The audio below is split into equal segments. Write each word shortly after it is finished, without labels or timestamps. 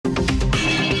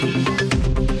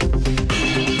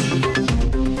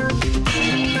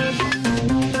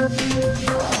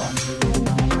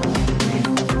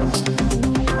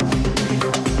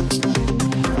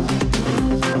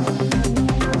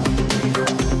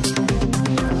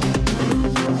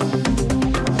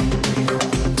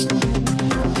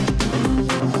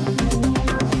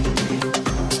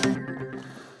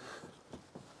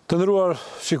Të nderuar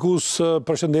shikues,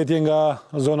 përshëndetje nga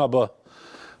zona B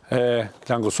e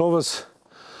Klan Kosovës.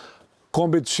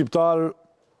 Kombit shqiptar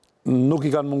nuk i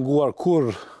kanë munguar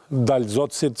kur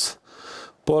dalëzotësit,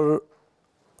 por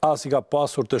as i ka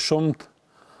pasur të shumt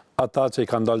ata që i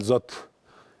kanë dalëzot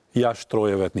jashtë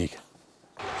trojeve etnike.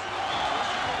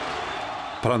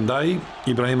 Prandaj,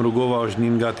 Ibrahim Rugova është një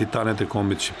nga titanet e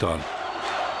kombit shqiptar.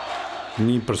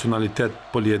 Një personalitet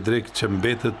poliedrik që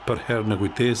mbetet për herë në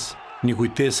kujtesë, një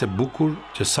kujtesë e bukur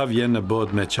që sa vjen e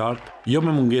bëhet me qartë, jo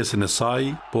me mungesën e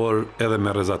saj, por edhe me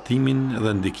rrezatimin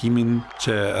dhe ndikimin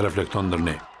që reflekton ndër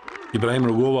ne. Ibrahim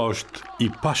Rugova është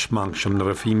i pashmangshëm në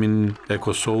rrëfimin e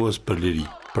Kosovës për liri,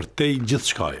 për te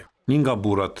gjithçkaje. Një nga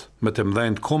burrat më të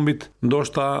mëdhenj të kombit,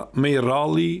 ndoshta më i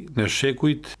rralli në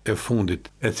shekujt e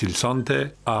fundit, e cilësonte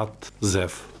atë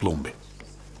Zef Plumbi.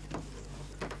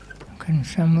 Kanë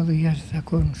shembull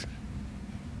jashtëzakonshëm.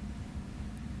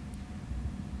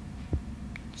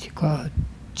 Që ka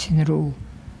qëndru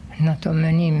në ato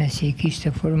menime si i kishte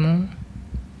formu,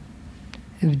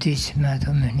 vdis me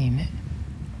ato menime.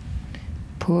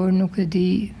 Por nuk e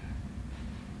di,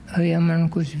 aja më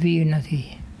nuk është virë në ti.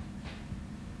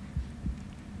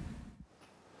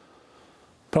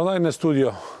 Prandaj në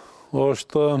studio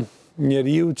është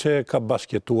njeriu që ka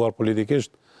bashkëjetuar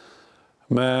politikisht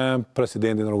me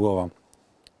presidentin Rugova.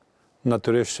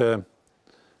 Natyrisht që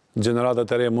gjeneratat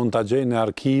e re mund ta gjejnë në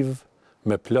arkiv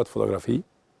me plot fotografi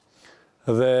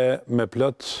dhe me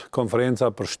plot konferenca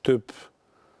për shtyp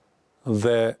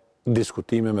dhe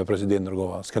diskutime me presidentin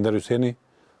Rugova. Skënder Hyseni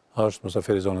është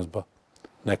mysafir i zonës B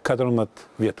në 14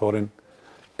 vjetorin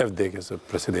e vdekjes së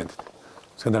presidentit.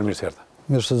 Skënder, mirë se erdhe.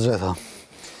 Mirë se gjeta.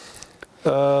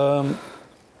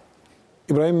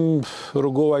 Ibrahim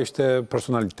Rugova ishte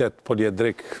personalitet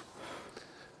poliedrik,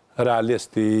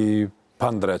 realist i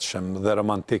pandrejtshëm dhe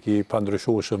romantik i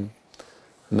pandryshueshëm,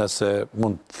 nëse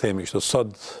mund të themi kështu.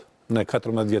 Sot në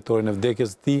 14 vjetorin e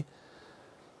vdekjes së tij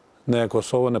në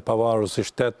Kosovën e pavarur si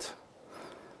shtet,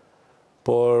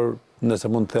 por nëse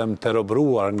mund të them të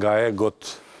robëruar nga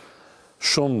egot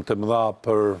shumë të mëdha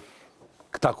për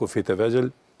këta kufit e vegjël,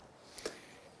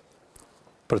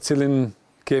 për cilin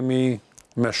kemi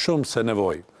me shumë se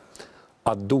nevojë.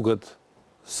 Atë duket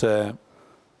se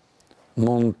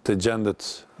mund të gjendet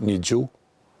një gjuhë,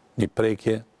 një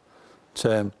prekje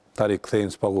që ta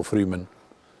rikthejnë spaku frymën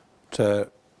që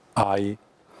ai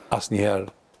asnjëherë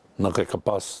nuk e ka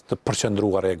pas të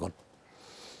përqendruar egon.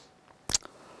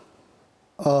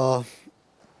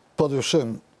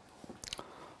 Padyshim,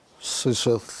 siç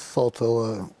e thotë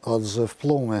edhe atë Zef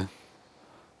Plumbi,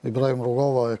 Ibrahim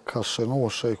Rugova e ka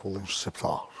shënuar shekullin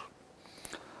shqiptar.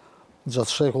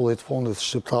 Gjatë shekullit të fundit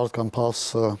shqiptarët kanë pas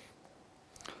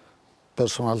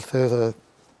personalitete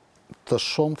të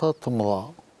shumta të mëdha,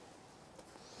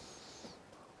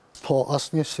 po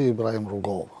asnjë si Ibrahim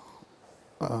Rugova.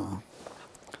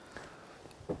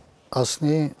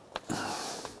 Asnjë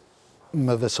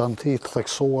me veçanti të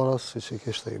theksuara siç i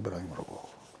kishte Ibrahim Rugova.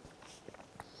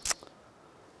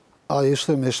 Ai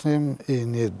ishte mishnim i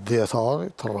një dietari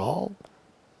të rrallë,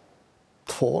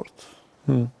 të fortë,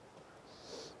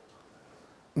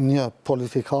 një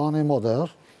politikani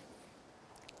modern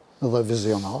dhe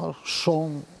vizionar,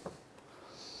 shumë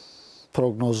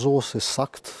prognozues i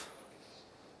sakt,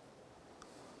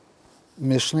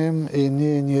 mishnim i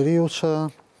një njeriu që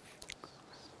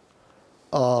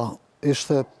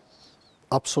ishte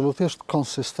absolutisht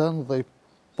konsistent dhe i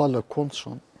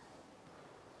palëkundshëm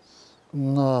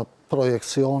në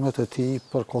projekcionet e tij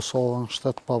për Kosovën,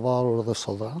 shtet pavarur dhe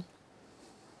sovran.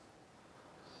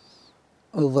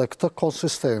 Dhe këtë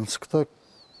konsistencë, këtë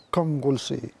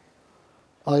këmbgulsi,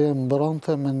 ai e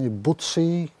mbronte me një butësi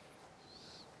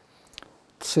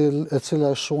e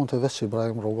cila e shuante veç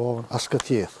Ibrahim Rugovën, as këtë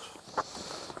tjetër.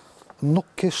 Nuk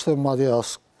kishte madje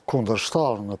as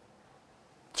kundërshtar në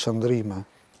qëndrime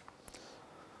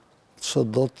që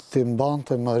do t'i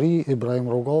mbante mëri Ibrahim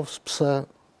Rugovës, pse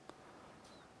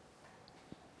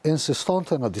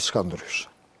insistante në diçka ndryshe.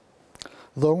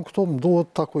 Dhe unë këtu më duhet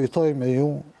ta kujtoj me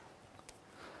ju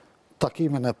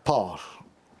takimin e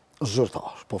parë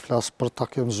zyrtar, po flas për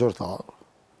takim zyrtar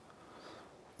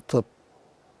të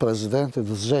presidentit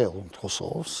zgjedhur të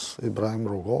Kosovës, Ibrahim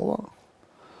Rugova,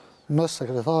 me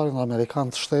sekretarin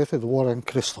amerikan të shtetit Warren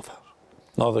Christopher.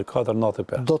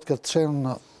 94-95. Do të ketë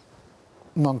qenë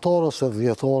nëntor ose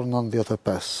dhjetor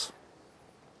 95.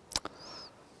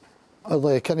 Edhe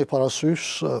e keni parasysh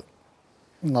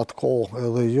në atë kohë,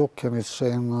 edhe ju keni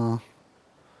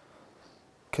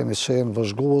qenë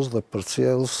vëzhgues dhe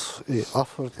përcjellës i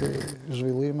afërt i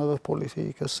zhvillimeve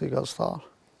politike si gazetar.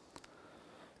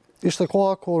 Ishte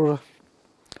koha kur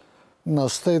në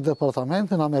State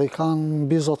Departamentin Amerikan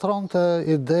bizotronte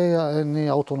ideja e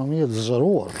një autonomie të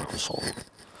zgjeruar në Kosovë.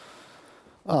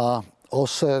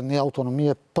 Ose një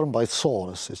autonomie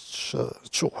përmbajtësore, si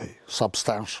që quhej,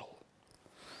 substantial.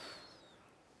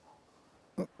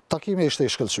 Takimi ishte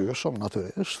i shkëlqyeshëm,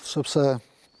 natyrisht, sepse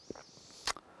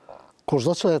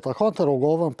kushdo që e takonte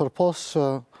Rugovën përpos që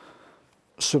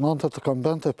synonte të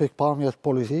këmbente pikpamjet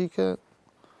politike,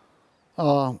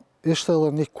 ishte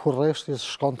edhe një kurreshtje që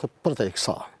shkonte përtej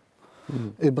kësaj.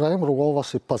 Ibrahim Rugova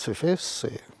si pacifist,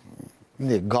 si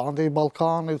një Gandhi i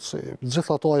Ballkanit, si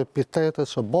gjithë ato epitete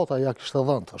që bota ja kishte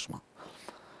dhënë tashmë.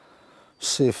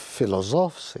 Si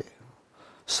filozof, si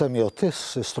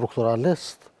semiotist, si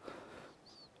strukturalist,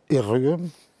 i rrym,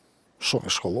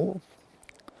 shumë i shkolluar.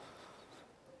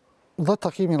 Dhe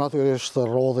takimi natyrisht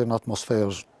rodhi në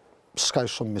atmosferë s'ka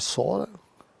shumë miqësore.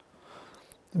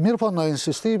 Mirë po në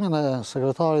insistimin e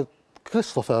sekretarit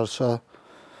Kristofer që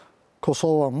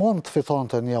Kosova mund të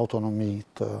fitonte një autonomi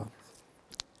të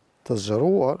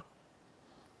zgjeruar,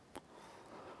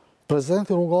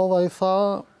 presidenti Rugova i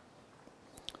tha,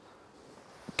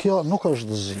 kjo nuk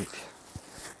është zgjidhje.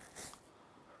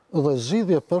 Dhe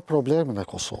zgjidhje për problemin e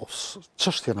Kosovës,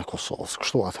 çështjen e Kosovës,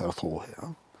 kështu atëherë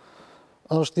thuhej.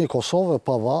 Është një Kosovë e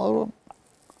pavarur,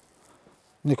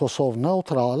 një Kosovë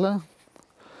neutrale,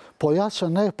 po ja që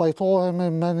ne pajtohemi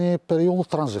me një periudhë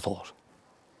tranzitore,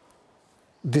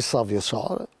 disa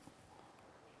vjeçare,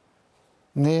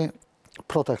 një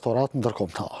protektorat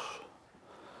ndërkombëtar.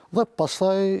 Dhe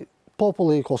pastaj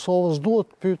populli i Kosovës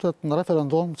duhet pyetet në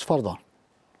referendum çfarë don.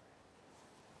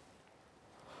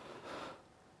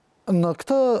 Në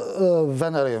këtë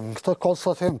venerim, këtë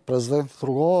konstatim, presidenti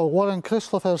Rugova, Warren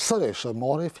Christopher sërish e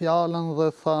mori fjalën dhe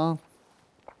tha,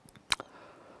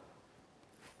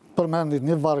 përmendi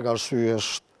një varg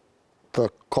arsyesh të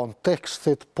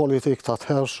kontekstit politik të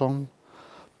atëhershëm,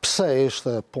 pse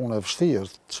ishte punë e vështirë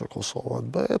që Kosova të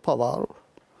bëhej e pavarur.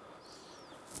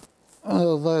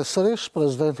 Dhe sërish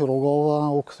presidenti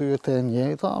Rugova u kthye te e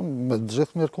njëjta, me të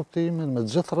gjithë mirëkuptimin, me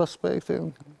të gjithë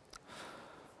respektin.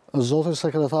 Zoti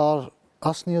sekretar,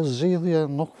 asnjë zgjidhje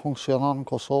nuk funksionon në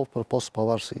Kosovë përpos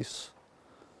pavarësisë.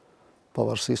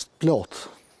 Pavarësisë plot.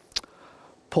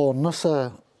 Po nëse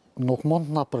nuk mund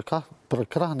na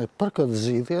përkrahni për këtë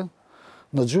zgjidhje,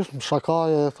 në gjysmë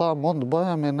shakaje e tha, mund të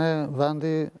bëhemi ne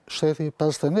vendi shteti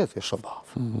 51 i SBA.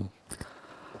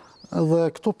 Dhe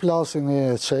këtu plasin e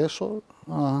qeshur,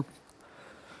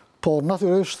 po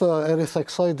natyrisht e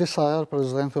ritheksoi disa herë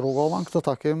presidenti Rugova në këtë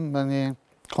takim me një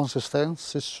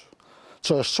konsistencë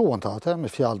që është shuante atë,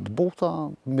 me fjalë të buta,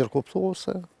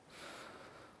 mirëkuptuese,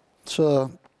 që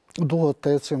duhet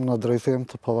të ecim në drejtim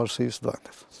të pavarësisë të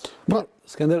vendit.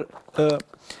 Skënder,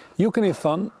 ju keni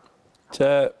thënë që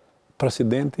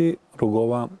presidenti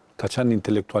Rugova ka qenë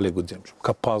intelektual i guximshëm,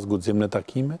 ka pas guxim në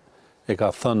takime, e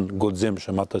ka thënë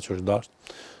guximshëm atë që është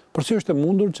dashur. Por si është e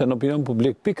mundur që në opinion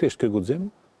publik pikërisht ky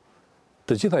guxim,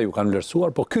 të gjitha ju kanë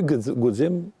vlerësuar, po ky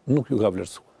guxim nuk ju ka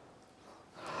vlerësuar.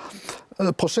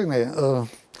 Po shikni,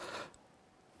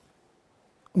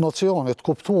 nocionit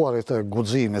kuptuarit e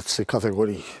guximit si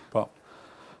kategori,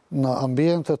 në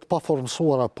ambientet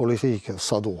paformësuara politike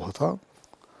sa duhet,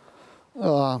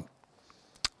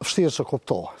 vështirë që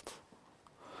kuptohet.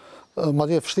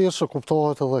 Madje vështirë që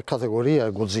kuptohet edhe kategoria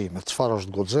e guximit, çfarë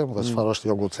është guxim dhe çfarë është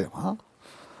jo guxim.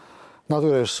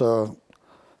 Natyrisht,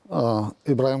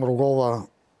 Ibrahim Rugova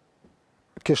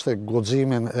kishte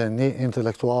guximin e një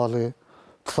intelektuali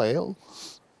të thellë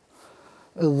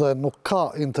dhe nuk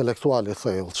ka intelektuali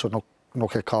thellë që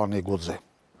nuk e ka një guxim.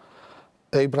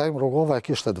 E Ibrahim Rugova e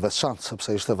kishte të veçantë,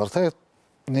 sepse ishte vërtet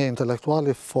një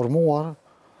intelektuali formuar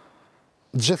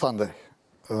gjithandej.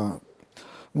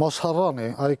 Mos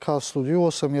harroni, ai ka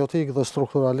studiuar semiotik dhe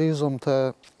strukturalizëm te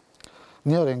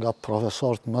njëri nga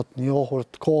profesorët më të njohur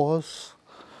të kohës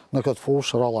në këtë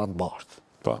fushë, Roland Barthes.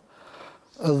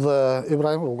 Dhe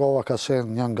Ibrahim Rugova ka qenë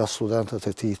një nga studentët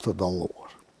e tij të dalluar.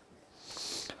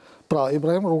 Pra,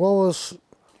 Ibrahim Rugovës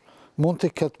mund t'i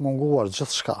ketë munguar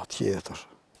gjithçka tjetër,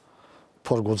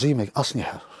 por guximi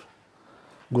asnjëherë.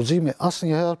 Guximi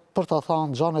asnjëherë për ta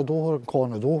thënë gjën e duhur në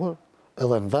kohën e duhur,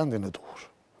 edhe në vendin e duhur.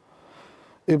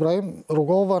 Ibrahim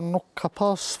Rugova nuk ka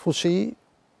pas fuqi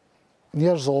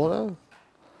njerëzore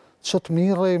që të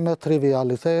mirrej me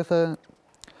trivialitete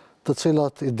të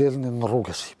cilat i dilnin në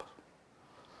rrugë sipër.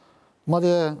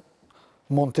 Madje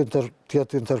mund të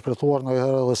jetë interpretuar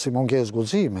ndonjëherë edhe si mungesë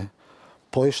guximi,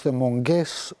 po ishte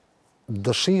mungesë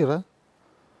dëshire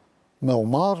me u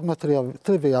marrë me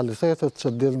trivialitetet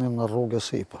që dilnin në rrugë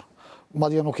sipër.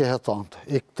 Madje nuk i hetonte,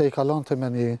 i kalonte me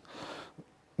një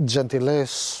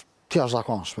gentilesë të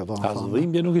jashtëzakonshme, As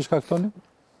dhimbje nuk i shkaktoni?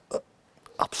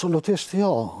 Absolutisht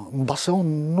jo. Mbase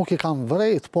unë nuk i kam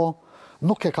vrejt, po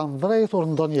nuk e kam vrejtur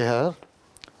ndonjëherë.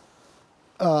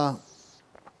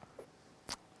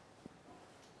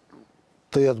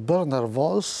 Të jetë bërë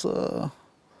nervoz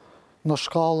në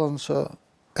shkallën që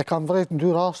e kam vrejt në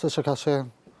 2 raste që ka qenë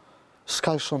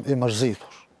skajshëm i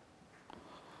mërzitur.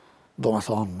 Do me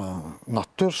thonë,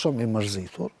 natyrshëm i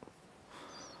mërzitur.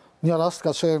 Një rast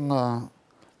ka qenë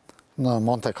në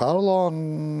Monte Carlo,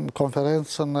 në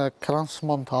konferencën e Krans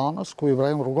Montanës, ku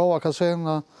Ibrahim Rugova ka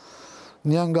qenë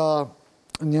një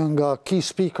nga key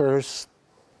speakers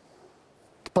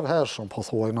të përhershëm, po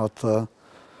thuaj, në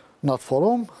atë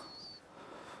forum.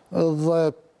 Dhe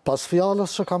pas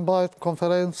fjalës që kam bajt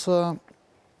konferencë,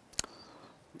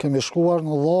 kemi shkuar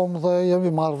në dhomë dhe jemi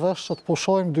marrë vesh që të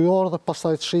pushojmë 2 orë dhe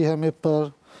pastaj të shihemi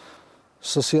për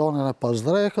sesionin e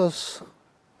pasdrekës.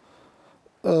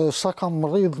 Sa kam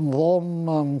rridh në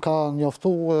dhomë, më ka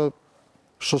njoftu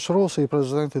shoqëruesi i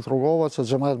presidentit Rugova që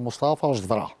Xhemail Mustafa është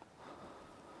vra.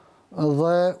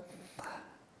 Dhe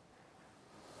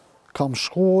kam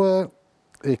shkue,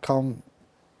 i kam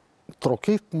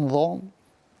trokit në dhomë,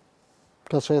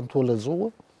 ka qenë të u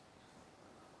lexue,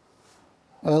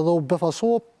 edhe u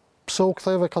befasua pse u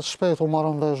ktheve ka shpejt, u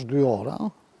marrën vesh 2 orë.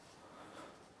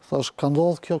 Thash, ka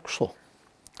ndodhë kjo kështu.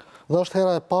 Dhe është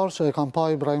hera e parë që e kam pa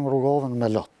Ibrahim Rugovën me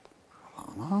lot.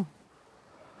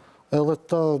 Edhe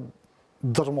të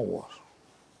dërmuar.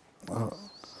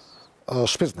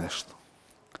 Shpirtnisht.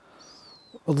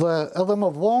 Dhe edhe më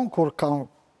vonë, kur ka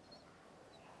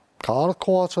ardhur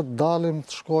koha që të dalim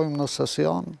të shkojmë në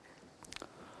sesion,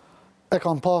 e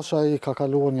kam pa që ai ka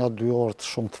kaluar një 2 orë të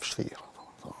shumë të vështira.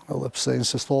 Edhe pse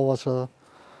insistova që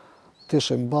të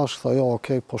ishim bashkë, tha jo,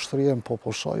 okej, po shtrihem, po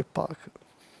pushoj pak.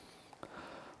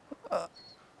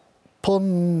 Po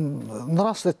në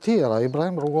raste tjera,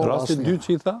 Ibrahim Rugova... Rasti dytë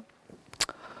që i tha?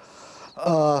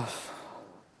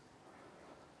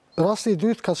 Rasti i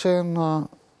dytë ka qenë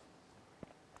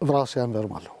vrasja e Enver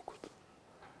Malukut.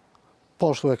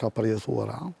 Po ashtu e ka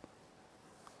përjetuar.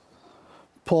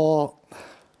 Po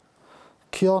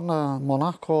kjo në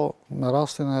Monaco, me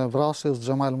rastin e vrasjes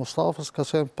Xhemail Mustafës, ka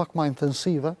qenë pak ma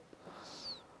intensive,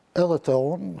 edhe të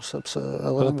unë, sepse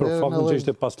edhe për faktin që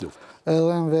ishte pas luftë.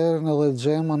 Edhe në verën edhe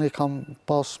Xhemën i kam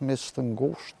pas miq të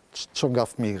ngushtë, që nga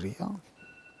fëmijëria.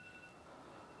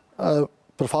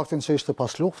 Për faktin që ishte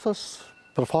pas luftës,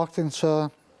 për faktin që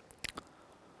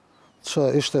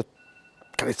ishte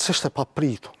krejtësisht e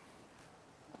papritur.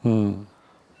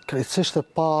 Krejtësisht e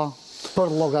pa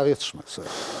përllogaritshme.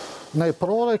 Ne i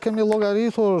prore kemi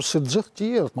llogaritur si të gjithë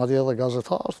tjerët, madje edhe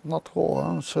gazetarët në atë kohë,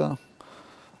 që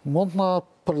mund na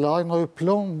përlajnoj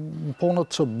plumb në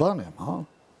punët që bënim.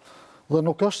 Dhe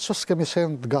nuk është që s'kemi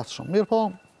qenë të gatshëm. Mirë po,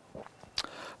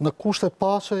 në kushte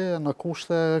paqeje, në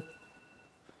kushte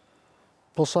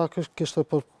posa kishte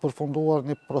përfunduar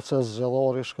një proces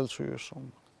zgjedhor i shkëlqyeshëm.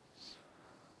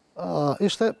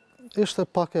 Ishte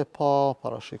pak e pa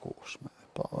parashikueshme.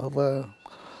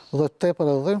 Dhe tepër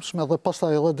e dhimbshme, dhe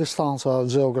pastaj edhe distanca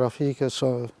gjeografike që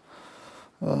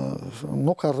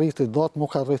nuk arritëm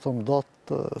dot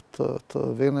të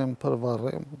vinim për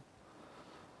varrim.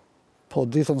 Po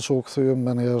ditën që u kthyem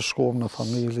me njerë shkuam në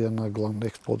familje në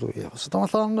Glavnik Podujevës. Do të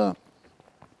thënë,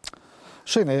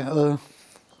 shini,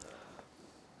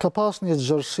 ka pas një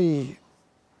gjërësi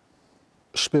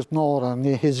shpirtnore,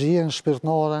 një higjien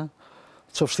shpirtnore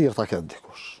që vështirë ta ketë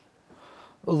dikush.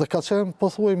 Dhe ka qenë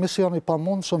pothuaj mision i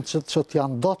pamundshëm që t'ja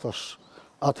ndotësh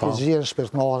atë higjien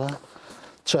shpirtnore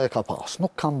që e ka pas.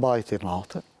 Nuk kam bajti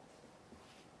natë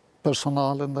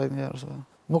personale ndaj njerëzve.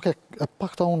 E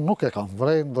pakta unë nuk e kam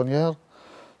vrejnë ndonjëherë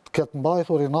të ketë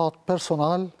mbajtur i natë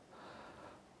personal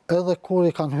edhe kur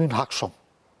i kanë hyrë hakshëm.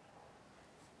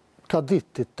 Ka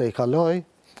ditë të i kaloj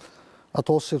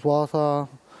ato situata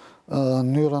në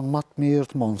mënyrën më të mirë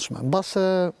të mundshme. Mbase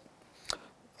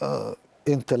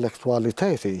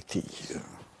intelektualiteti i tij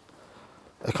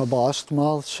e ka bashkë të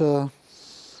madh që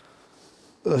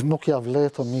nuk ja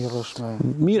vlet të mirësh me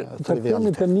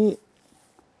trivialitet. Të një,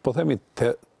 po themi të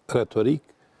retorik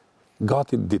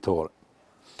gati ditore.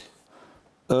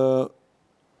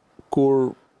 Kur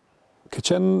ke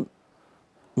qenë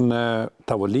në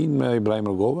tavolinë me Ibrahim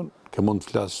Rugovën, ke mund të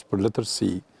flasë për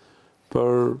letërsi,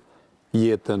 për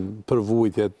jetën, për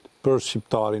vujtjet, për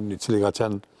shqiptarin i cili ka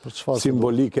qenë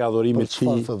simbolik e adhurimit qi.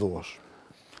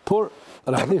 Por,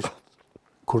 realisht,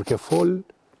 kur ke fol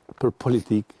për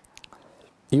politik,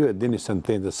 ju e dini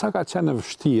sentencë, sa ka qenë e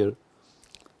vështirë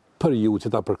për ju që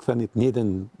ta përkthenit njëjtën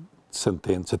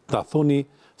sentencë, që ta thoni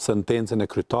sentencën e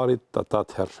kryetarit ata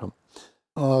të hershëm.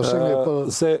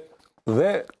 Se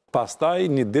dhe pastaj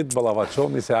një ditë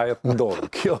ballavaçohemi se ajet ndodhë.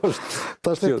 Kjo është...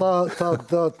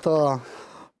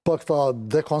 për këta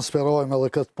dekonspirojmë edhe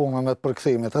këtë punën e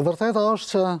përkthimit. E vërteta është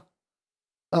që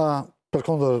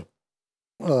përkundër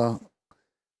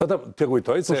Vetëm të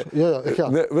kujtoj se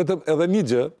vetëm edhe një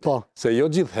gjë, se jo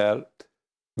gjithherë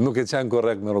nuk e qenë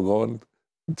korrekt me Rugovën,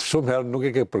 shumë herë nuk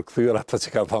e ke përkthyer ata që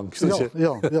ka thonë.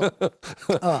 Jo.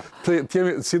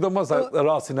 Sidomos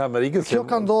rastin e Amerikës. Kjo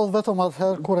ka ndodhur vetëm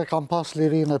atëherë kur e kam pas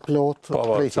lirinë e plot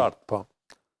prej tij. Po.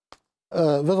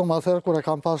 Vetëm atëherë kur e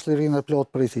kam pas lirinë e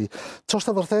plot prej tij. Ç'është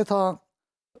e vërteta,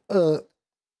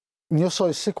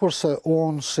 njësoj sikur se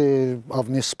unë si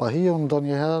Avnis Spahiu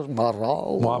ndonjëherë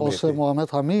Marrall ose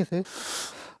Muhamet Hamiti,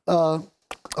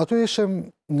 aty ishim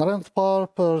në rend të parë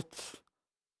për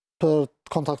të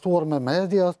kontaktuar me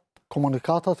mediat,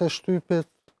 komunikatat e shtypit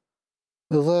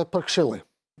dhe për këshilli.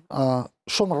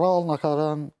 Shumë rrallë na ka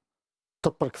rënë të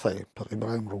përkthej për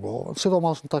Ibrahim Rugovën,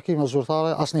 sidomos në takime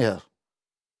zyrtare asnjëherë.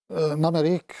 Në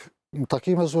Amerikë, në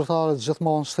takime zyrtare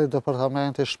gjithmonë State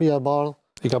Departamenti, Shtëpia e Bardhë,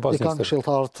 i kanë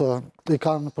këshilltarët, i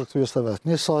kanë përkthyes të vetë.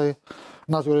 Njësoj,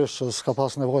 natyrisht që s'ka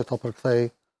pas nevojë ta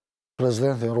përkthej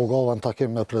presidentin Rugova në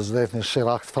takim me presidentin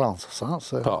Chirac të Francës.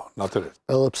 Po, natyrisht.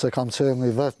 Edhe pse kam qenë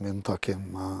i vetmi në takim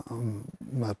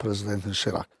me presidentin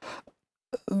Chirac.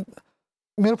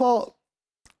 Mirë po,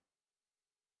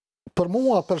 për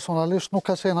mua personalisht nuk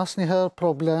ka qenë asnjëherë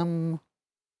problem,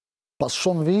 pas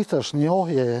shumë vitesh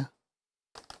njohje,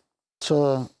 që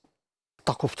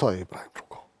ta kuptoj Ibrahim Rugova.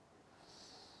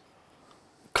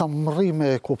 Kam rri me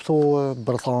kuptue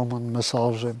bërthamën,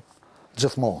 mesazhin,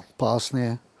 gjithmonë,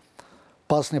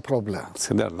 pas një problem.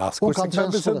 Skënder, Unë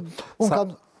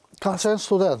kam qenë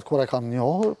student kur e kam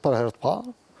njohur për herë të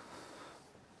parë.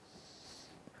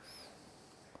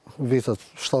 Vitet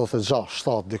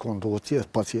 76-7 dikun duhet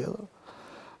jetë patjetër.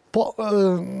 Po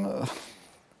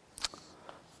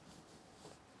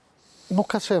nuk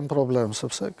ka qenë problem,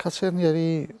 sepse ka qenë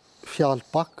njeri fjalë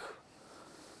pak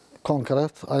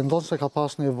konkret, a ndonë se ka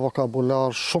pas një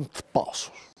vokabular shumë të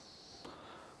pasur.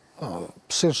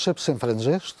 Si në shqip, si në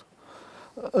frëngjisht,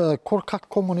 kur ka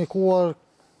komunikuar,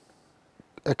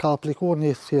 e ka aplikuar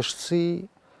një thjeshtësi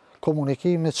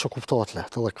komunikimit që kuptohet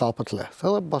lehtë, edhe kapet lehtë,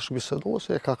 edhe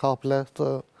bashkëbiseduesi e ka kap lehtë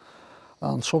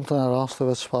në shumë të në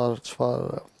rasteve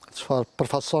çfarë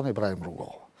përfaqëson Ibrahim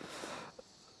Rugova.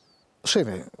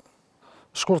 Shini,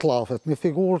 shkurt lafet, një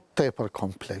figurë tepër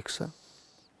komplekse,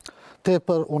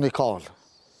 tepër unikal.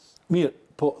 Mirë,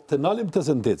 po të nalim të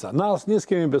sentenca. Na asnjë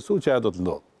s'kemi besu që ajo do të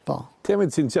ndodhë. Po. Të jemi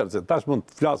të sinqertë, se tash mund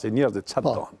të flasin njerëzit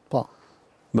çfarë tonë. Po.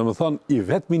 Domethënë, i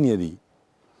vetmi njeri,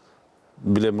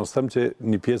 bile mos them që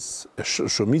një pjesë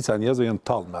shumica e njerëzve janë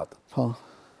tallë me atë. Po.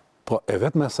 Po e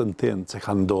vetma sentencë që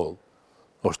ka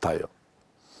ndodhur është ajo.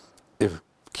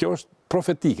 Kjo është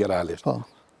profetike realisht. Po.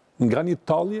 Nga një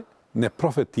tallje ne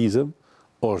profetizëm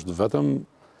është vetëm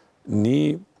një,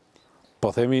 po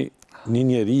themi, një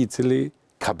njeri i cili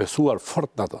ka besuar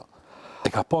fort në ato. E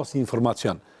ka pas një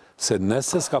informacion. Se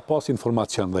nëse s'ka pas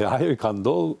informacion dhe ajo i ka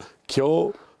ndodhur,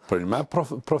 kjo për një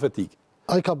profetik.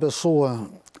 Ai ka besuar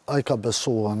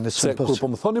 100%. Se kur po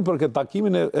më thoni për këtë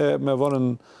takimin me vonën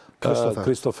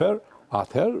Kristofer,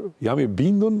 atëherë jam i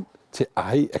bindun që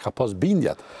ai e ka pas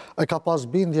bindjat. E ka pas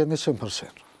bindje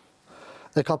 100%.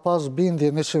 E ka pas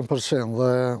bindje 100%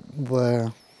 dhe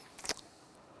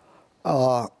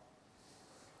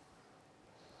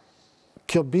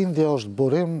kjo bindje është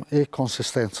burim i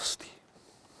konsistencës ti.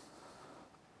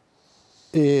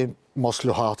 I mos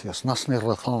luhatjes, në asnjë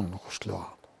rrethon nuk është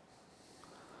luhat.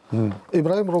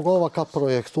 Ibrahim Rugova ka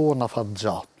projektuar në afat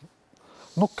gjatë.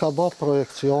 Nuk ka bërë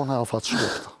projekcione afat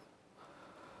shkurtë.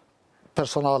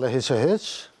 Personale hiq,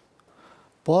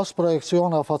 po as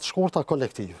projekcione afat shkurta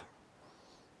kolektive,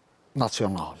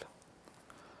 nacionale.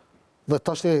 Dhe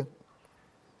tashti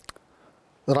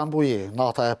Rambuje,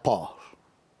 nata e parë,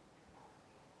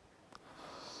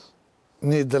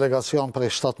 një delegacion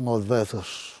prej 17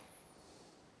 vetësh,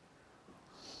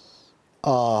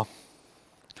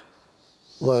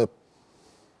 dhe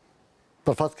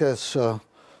për fat keq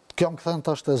kjo më kthen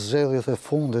tash te zgjedhjet e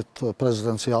fundit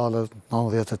prezidenciale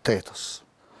 98-s.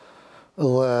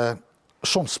 Dhe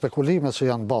shumë spekulime që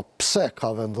janë bërë pse ka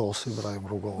vendosur Ibrahim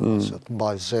Rugova që të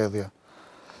mbajë zgjedhje.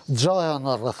 Gjaja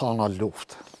në rrethana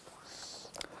lufte.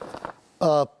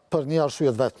 Për një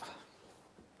arsye vetme.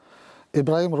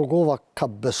 Ibrahim Rugova ka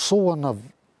besuar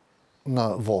në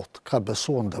votë, ka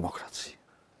besuar në demokraci.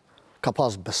 Ka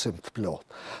pas besim të plot.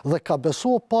 Dhe ka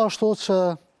besuar po ashtu që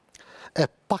e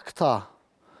pakta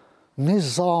një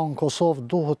zonë Kosovë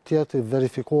duhet të jetë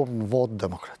verifikuar në votë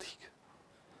demokratik.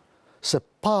 Se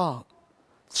pa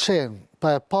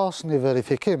e pas një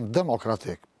verifikim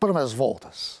demokratik përmes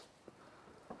votës,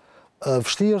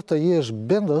 vështirë të jesh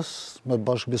bindës me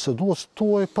bashkëbisedues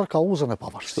tuaj për kauzën e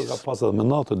pavarësisë. Ka pas edhe me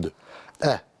NATO 2.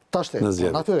 Tashti,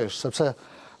 natyrisht, sepse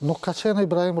nuk ka qenë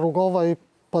Ibrahim Rugova i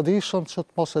padijshëm që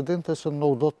të mos e dinte që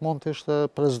nuk do të mund të ishte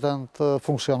prezident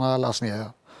funksional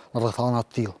asnjëherë në rrethana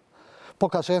të tillë. Po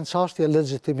ka qenë çështje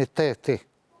legitimiteti.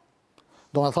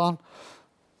 Do me thënë,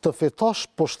 të fitosh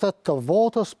pushtet të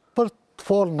votës për të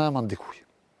folë në emën dikuj.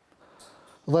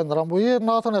 Dhe në Rambuje,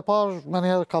 natën e parë, me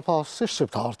njerë ka pas si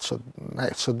shqiptarët,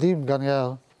 që dim nga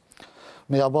njerë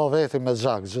me jaba veti me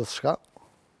gjak gjithë shka.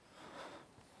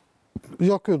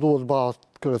 Jo, kjo duhet bëhat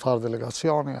kryetar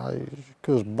delegacioni,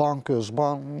 kjo është ban, kjo është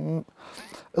ban.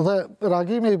 Dhe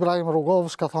reagimi Ibrahim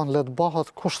Rugovës ka thonë, letë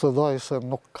bëhat kush të doj se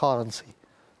nuk ka rëndësi.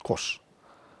 Kush?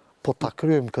 Po ta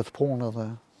kryem këtë punë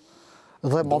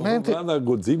dhe momenti... Në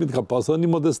guximit ka pasur një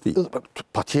modesti.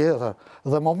 Pa tjetër.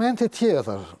 Dhe momenti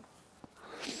tjetër,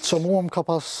 që mua më ka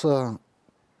pas,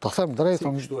 të them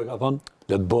drejtën... Si kështu e ka thonë,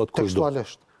 letë bëhat kush do.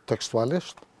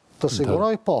 Tekstualisht. Të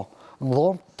siguroj po. Në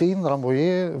dhomë ti në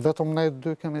Rambuje, vetëm ne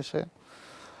dy kemi qenë.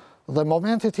 Dhe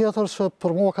momenti tjetër që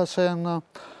për mua ka qenë,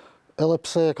 edhe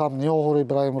pse kam njohur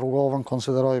Ibrahim Rugovën,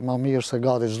 konsideroj më mirë se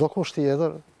gati çdo kusht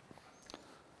tjetër,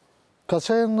 ka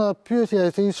qenë pyetja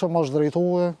e tij që më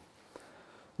drejtue,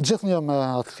 gjithnjë me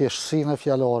atë thjeshtësinë e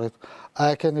fjalorit,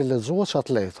 a e keni lexuar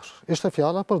çat letër? Ishte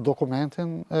fjala për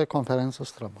dokumentin e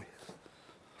konferencës të Rambujës.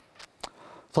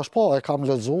 Thash po, e kam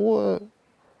lexuar.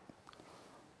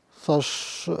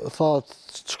 Thash,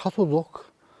 çka tu duk?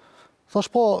 Thash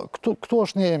po, këtu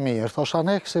është një e mirë. Thash,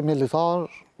 aneksi militar,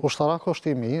 ushtarak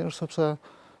është i mirë, sepse,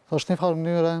 thash, një farë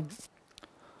mënyre,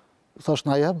 thash,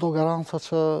 na jep do garanca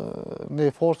që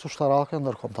një forcë ushtarake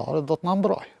ndërkombëtare do të na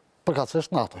mbrojë,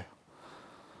 përkatësisht NATO-ja.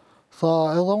 Tha,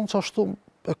 edhe unë që ashtu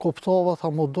e kuptova, tha,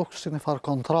 mu duk si një farë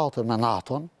kontrate me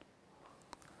NATO-n,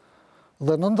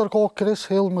 dhe në ndërkohë Chris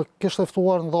Hill më kishte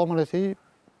ftuar në dhomën e tij,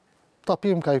 ta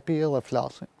pim kajpi edhe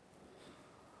flasim.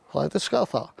 Tha, e të qka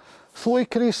tha? Thuaj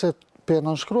Chrisit, për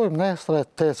nënshkrujmë nestre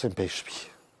të ecim për i shpi.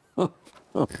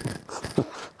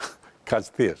 Ka që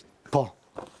thjesht. Po.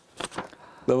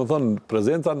 Dhe më thonë,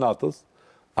 prezenca NATO-s,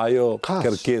 ajo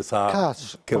kërkesa...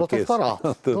 Protektorat.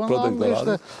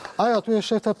 Ajo aty e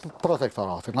shete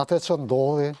protektoratin, atë që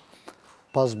ndodhi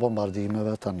pas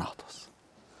bombardimeve të NATO-s.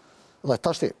 Dhe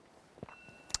tashti,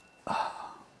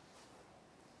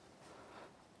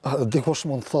 dikush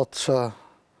mund të thotë që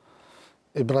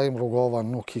Ibrahim Rugova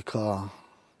nuk i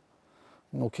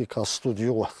ka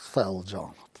studiuar thellë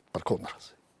gjanat,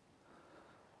 përkundërzi.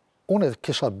 Unë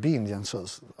kisha bindjen që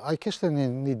ai kishte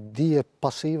një dije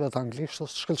pasive të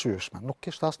anglishtës shkëlqyeshme, nuk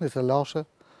kishte asnjë të lashe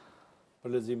për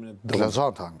leximin e të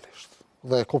lexonte anglisht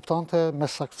dhe e kuptonte me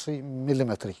saktësi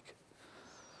milimetrike.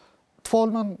 Të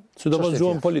folmen sidomos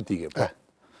gjuhën politike.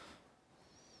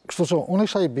 Kështu që unë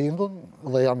isha i bindun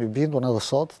dhe jam i bindun edhe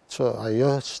sot që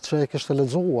ajo që e kishte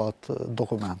lexuar atë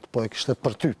dokument, po e kishte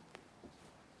përtyp.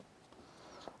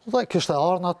 Dhe kishte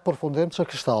ardhur në atë përfundim që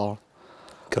kishte ardhur.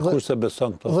 Kërkush se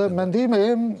beson këto. Dhe mendimi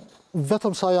im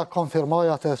vetëm sa ja konfirmoj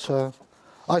atë që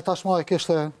ai tashmë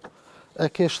e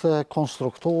kishte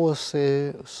konstruktuar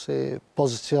si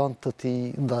pozicion të tij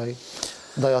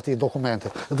ndaj atij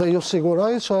dokumenti. Dhe ju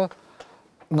siguroj që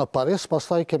në Paris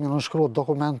pastaj kemi nënshkruar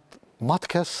dokument ma të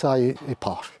kesë se ai i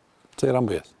parë. Se i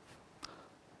Rambujës?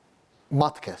 Ma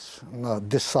të kesë, në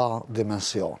disa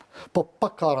dimensione. Po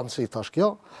pak ka rëndësi tash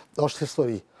kjo, është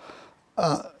histori.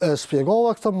 E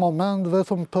spjegova këtë moment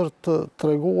vetëm për të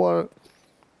treguar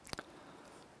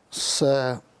se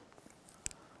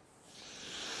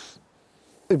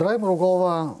Ibrahim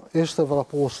Rugova ishte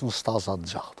vrapos në stazat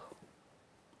gjatë.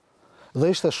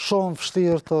 Dhe ishte shumë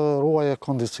vështirë të ruaje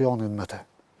kondicionin me te.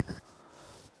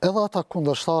 Edhe ata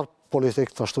kundërshtar politik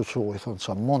të ashtu quajtën,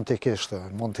 që mund t'i kishte,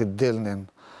 mund t'i dilnin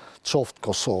qoftë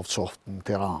Kosovë, qoftë në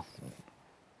Tiranë,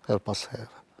 her pas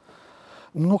herë.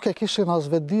 Nuk e kishin as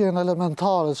vetdijen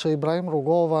elementare që Ibrahim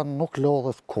Rugova nuk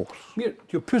lodhet kur. Mirë,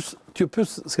 t'ju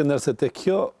pys Skënder se te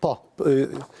kjo,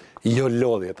 jo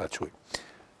lodhje ta quj.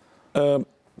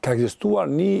 Ka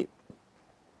ekzistuar një,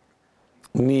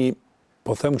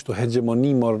 po them kështu,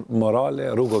 hegemoni morale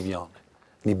rugoviane,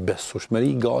 një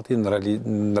besueshmëri gati në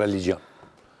religjon,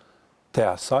 te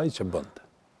asaj që bënte.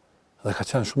 Dhe ka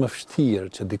qenë shumë e vështirë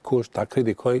që dikush ta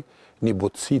kritikoj një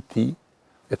butësi ti,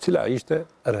 e cila ishte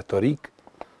retorik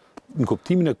në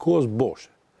kuptimin e kohës boshe,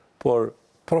 por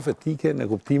profetike në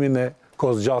kuptimin e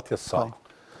kohës gjatjes saj.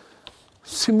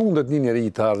 Si mundet një njeri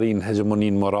të arrin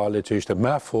hegemonin morale që ishte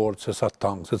me fort se sa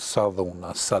tangë, se sa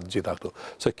dhuna, se sa gjitha këtu.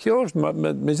 Se kjo është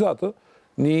me gjitha të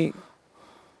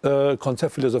një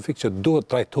koncept filozofik që duhet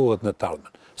trajtohet në të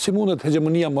ardhmen. Si mundet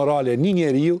hegemonia morale një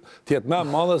njeriu të jetë më e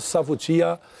madhe se sa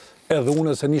fuqia edhe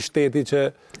unë se një shteti që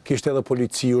kishte edhe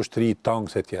polici, ushtri,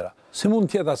 tanks e tjera. Si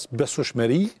mund tjetë as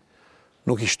besueshmëri,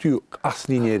 nuk i shty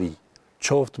asnjë njeri,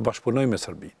 qoftë bashkëpunoj me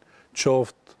Serbinë,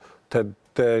 qoftë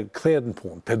të kthehet në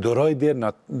punë, të duroj deri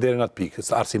në atë pikë.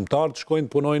 Arsimtarët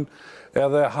shkojnë punojnë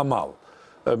edhe hamall.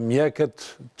 Mjekët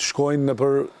shkojnë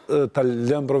për ta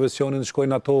lënë profesionin,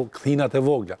 shkojnë ato kthinat e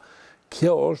vogla.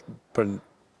 Kjo është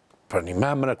për një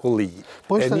me mrekulli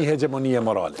e një hegemonie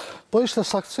morale. Po ishte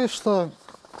saktësisht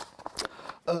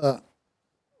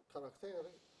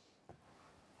karakteri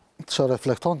që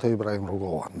reflektonte Ibrahim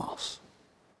Rugova në mas.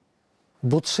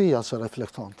 Butësia që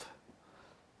reflektonte.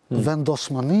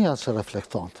 Vendosmënia që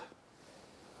reflektonte.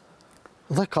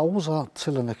 Dhe kauza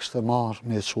cilën e kishte marrë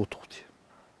me e qututje.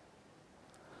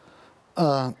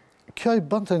 Kjo i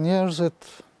bënte njerëzit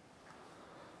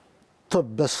të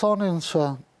besonin që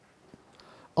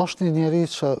është një njeri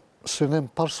që synim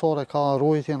parsore ka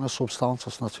ruajtjen e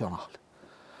substancës nacionale.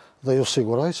 Dhe ju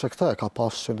siguroj që këta e ka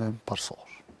pas synim parsor.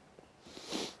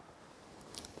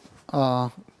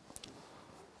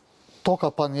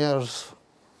 Toka pa njerëz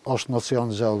është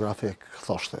nocion geografik,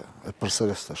 thoshte, e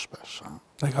përsëriste shpesh.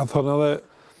 E ka thonë edhe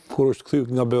kur është kthy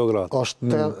nga Beograd.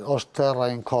 Është terra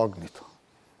incognita.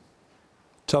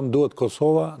 Çam duhet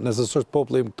Kosova nëse s'është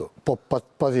populli këtu? Po,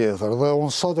 patjetër. Dhe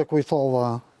unë sot e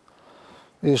kujtova,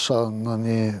 isha në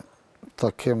një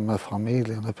takim me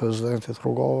familjen e presidentit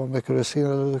Rugova, me kryesinë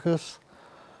e LDK-s.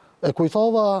 E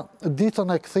kujtova ditën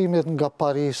e kthimit nga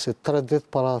Parisi, 3 ditë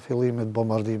para fillimit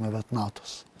bombardimeve të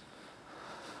NATO-s.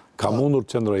 Ka mundur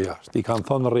të qëndroj jashtë, i kanë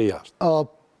thonë rri jashtë.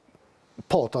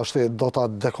 Po, tashti do ta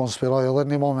dekonspiroj edhe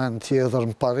një moment tjetër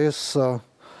në Paris,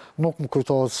 nuk më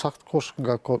kujtohet sakt kush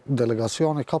nga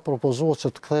delegacioni ka propozuar që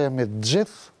të kthehemi të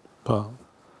gjithë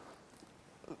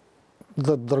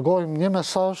dhe të dërgojmë një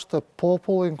mesazh te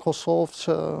populli në Kosovë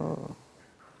që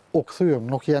u kthyem,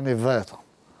 nuk jeni vetëm.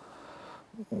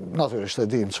 Natyrisht e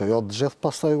dim që jo të gjithë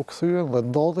pastaj u kthyen dhe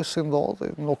ndodhi si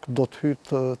ndodhi, nuk do të hyj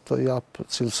të jap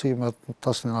cilësimet të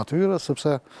asnjë natyre,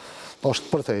 sepse është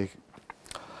përtej.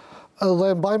 Dhe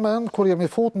mbaj mend kur jemi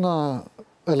fut në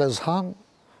Elezhan,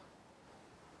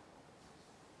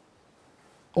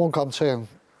 unë kam qenë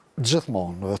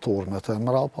gjithmonë në veturmet e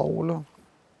mrapa ulën.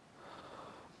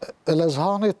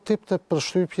 Elezhani tipte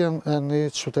përshtypjen e një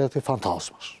qyteti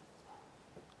fantasmash.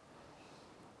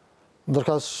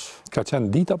 Ndërkaq ka qenë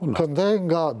ditë apo natë? Këndej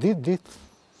nga ditë,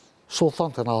 su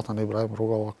thonte natën Ibrahim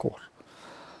Rugova kur.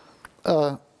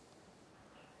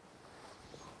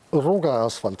 Rruga e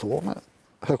asfaltuame,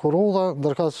 hekurudha,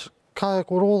 ndërkaq ka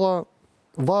hekurudha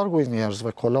vargu i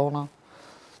njerëzve, kolona,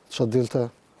 që dilte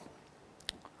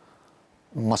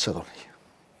në Macedoni.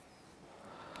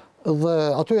 Dhe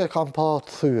aty e kam pa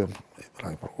të thyem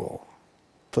Ibrahim Rugova,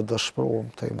 të dëshpëruam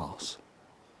të i masë.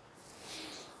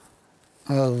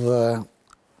 Edhe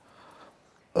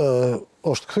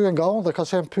është kthyer nga unë dhe ka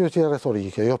qenë pyetje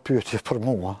retorike, jo pyetje për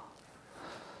mua.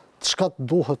 Çka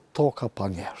duhet toka pa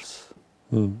njerëz?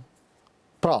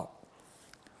 Pra,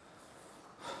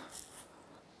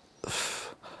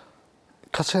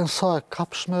 ka qenë sa e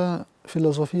kapshme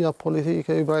filozofia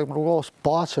politike e Ibrahim Rugovës,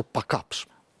 pa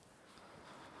kapshme.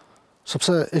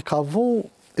 Sepse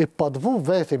i padvu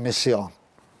veti mision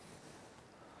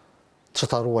që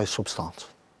ta ruaj substancën.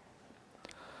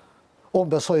 Unë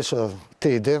besoj që ti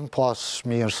i din, pas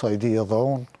mirë sa i di edhe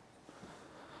unë,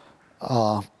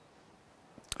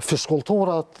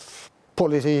 fiskulturat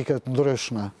politike të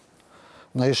ndryshme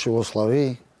në ish Jugosllavi,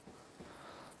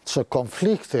 që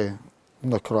konflikti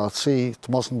në Kroaci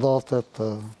të mos ndodhet të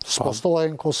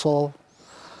spostohej në Kosovë,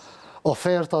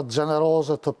 ofertat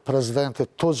gjeneroze të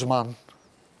presidentit Tudjman,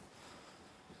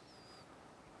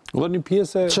 dhe një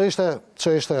pjesë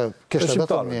kishte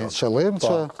vetëm një qëllim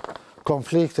që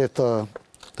konflikti të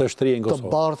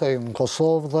bartej në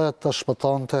Kosovë dhe të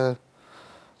shpëtonte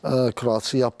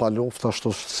Kroacia pa luftë, ashtu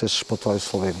si shpëtoi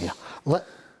Slovenia. Dhe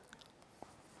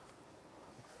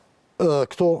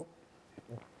këtu,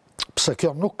 pse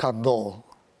kjo nuk ka ndodhur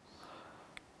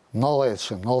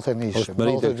 90-shin, 91-shin,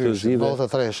 92-shin,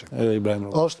 93-shin,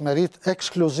 është merit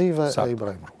ekskluzive e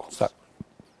Ibrahim Rugovës.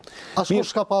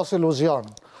 Askush s'ka pas iluzion,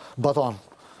 baton.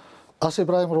 As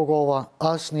Ibrahim Rugova,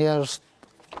 as njerëz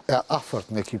e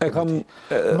afërt në ekipin e tij.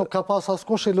 Nuk ka pas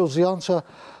askush iluzion që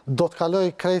do të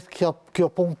kaloj krejt kjo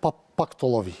punë pa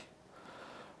këto llovi.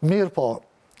 Mirë po,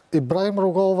 Ibrahim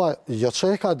Rugova, jo që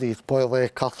e ka ditë, po edhe e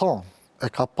ka thonë,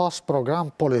 e ka pas program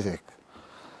politik,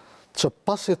 që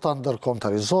pasi ta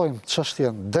ndërkombëtarizojmë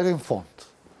çështjen deri në fund,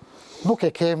 nuk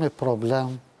e kemi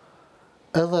problem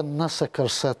edhe nëse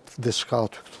kërset diçka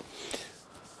aty këtu.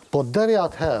 Po deri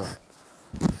atëherë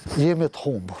jemi të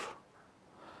humbur.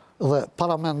 Dhe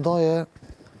paramendoje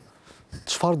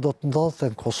çfarë do të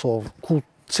ndodhte në Kosovë,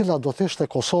 cila do të ishte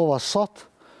Kosova sot,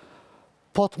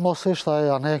 po të mos ishte ai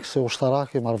aneksi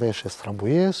ushtarak i marrëveshjes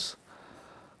Strambujes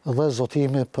dhe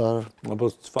zotimi për... Apo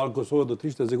çfarë Kosova do të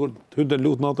ishte, sigur të hynte në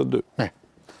luftë 92. Ne.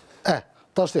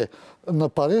 Tashti, në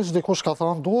Paris dikush ka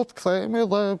thënë duhet kthehemi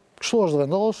dhe kështu është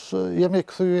vendos, jemi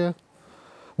kthye.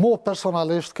 Mu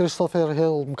personalisht, Christopher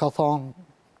Hill më ka thënë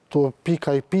to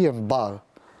PKP në bar,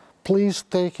 please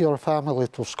take your family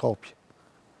to Skopje.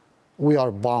 We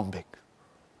are bombing.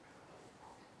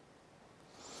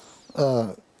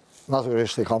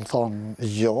 Natyrisht i kam thënë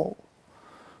jo,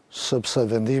 sepse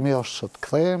vendimi është që të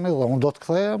kthehemi dhe unë do të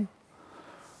kthehem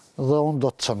dhe unë do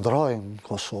të qëndroj në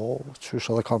Kosovë, qysh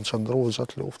edhe kam qëndru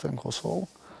gjatë luftën në Kosovë,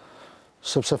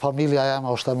 sepse familja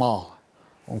jeme është e madhe.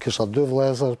 Unë kisha 2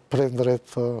 vëllezër, prindrit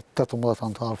 18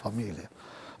 antar familje.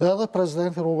 Edhe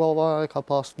presidenti Rugova e ka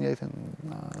pas njëjtin...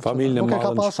 Familjen e madhe në Nuk e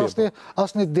ka pas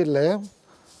asnjë dilemë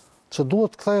që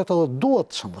duhet kthehet edhe duhet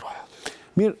të qëndrohet.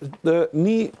 Mirë,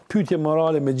 një pyetje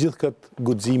morale me gjithë këtë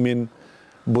guximin,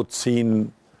 butësinë,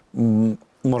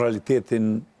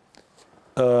 moralitetin,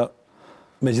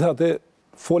 megjithatë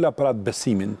fola për atë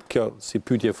besimin, kjo si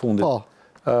pyetje e fundit.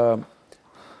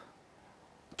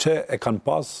 Që e kanë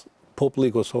pas populli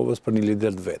i Kosovës për një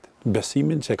lider të vetë.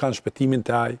 Besimin që e kanë shpëtimin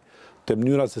të aj, të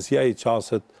mënyra se si ai i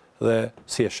qaset dhe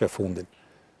si e shef fundin.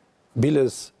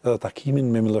 Biles edhe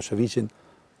takimin me Miloševićin,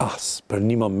 as për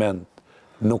një moment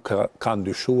nuk ka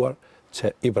ndyshuar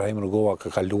që Ibrahim Rugova ka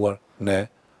kaluar në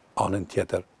anën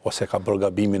tjetër, ose ka bërë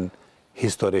gabimin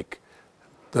historik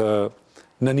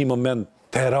në një moment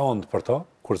të rëndë për to,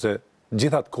 kurse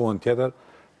gjithat kohën tjetër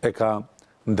e ka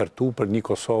ndërtu për një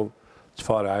Kosovë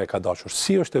çfarë ai ka dashur.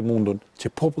 Si është e mundur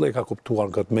që populli e ka kuptuar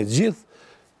këtë me gjithë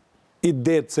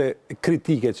idetë se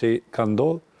kritike që ka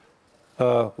ndodhur,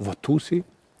 votuesi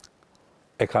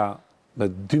e ka në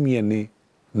 2001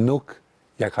 nuk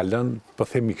ja ka lënë, po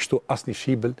themi kështu, asnjë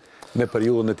shibël në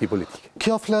periudhën e tij politike.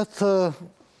 Kjo flet,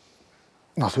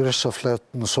 natyrisht që flet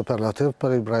në superlativ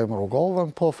për Ibrahim Rugovën,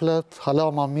 po flet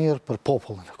hala ma mirë për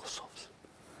popullin e Kosovës.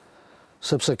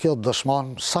 Sepse kjo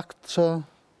dëshmon sakt që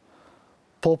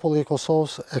populli i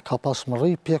Kosovës e ka pas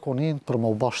mërri pjekunin për më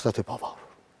u bë shtet i pavarur.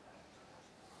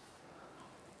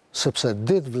 Sepse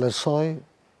ditë vlerësoj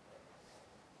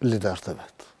liderët e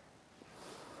vetë.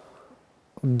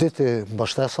 Diti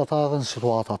mbështes ata edhe në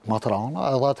situatat më të rënda,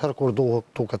 edhe atëherë kur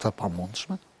duket e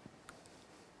pamundshme.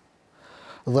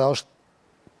 Dhe është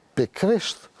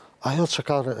pikrisht ajo që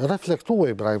ka reflektuar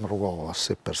Ibrahim Rugova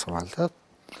si personalitet,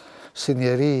 si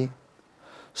njeri,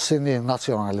 si një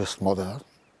nacionalist modern.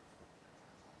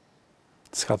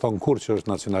 S'ka thonë kur që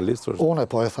është nacionalist? Unë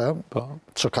po e them,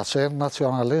 që ka qenë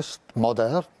nacionalist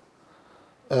modern.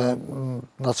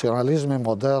 Nacionalizmi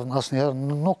modern asnjëherë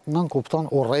nuk nënkupton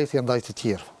urrëtitje ndaj të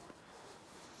tjerëve.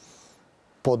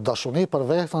 Po dashuni për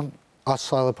veten aq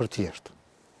sa edhe për tjerët.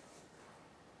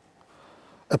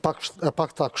 E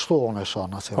pak ta kështu unë e shoh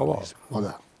nacionalizmin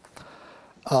modern.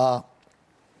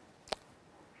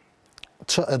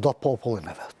 Që e do popullin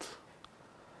e vet.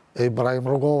 Ibrahim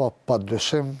Rugova pa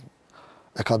dyshim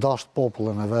e ka dashur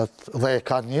popullin e vet dhe e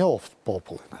ka njoft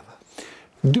popullin e vet.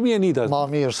 2001-ta. Ma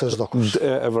mirë se çdo kush.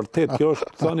 E vërtet, kjo është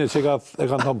thënie që e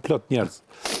kanë thënë plot njerëz.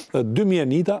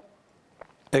 2001-ta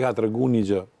e ka treguar një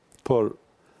gjë, por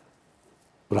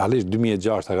realisht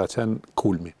 2006 ka qenë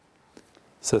kulmi.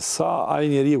 Se sa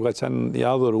ai njeriu ka qenë i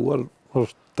adhuruar,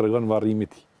 është tregon varrimi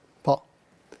i tij. Po.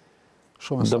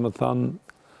 Shumë saktë. Domethënë,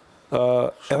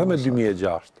 edhe me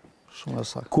 2006, shumë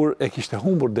saktë. kur e kishte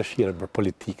humbur dëshirën për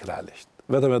politikë realisht.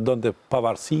 Vetëm e donte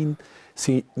pavarësinë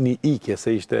si një ikje,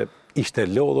 se ishte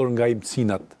lodhur nga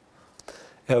imësinat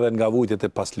edhe nga vujtjet e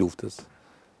pas luftës.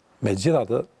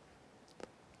 Megjithatë,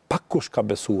 pak kush ka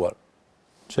besuar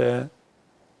që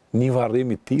një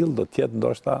varrim i tillë do të jetë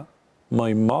ndoshta më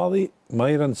i madhi, më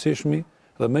i rëndësishmi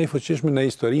dhe më i fuqishëm në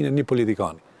historinë e një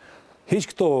politikani. Hiç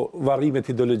këto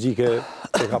varrimet ideologjike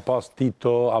që ka pas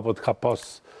Tito apo të ka pas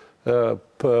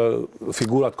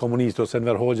figurat komuniste ose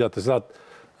Enver Hoxha, të cilat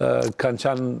kanë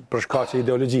qenë për shkaqe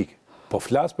ideologjike. Po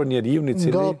flas për njeriu i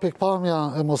cili... Nga pikpamja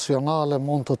emocionale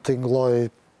mund të tingëlloj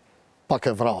pak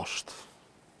e vrasht.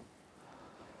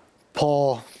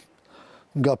 Po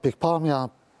nga pikpamja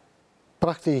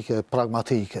praktike,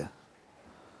 pragmatike,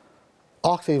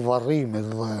 akti i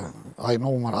varrimit dhe ai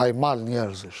mal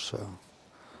njerëzish,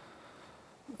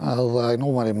 edhe ai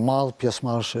numër i madh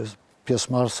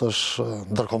pjesëmarrësh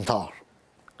ndërkombëtar.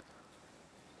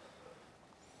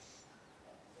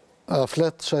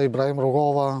 Flet që Ibrahim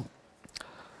Rugova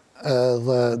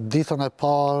edhe ditën e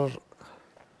parë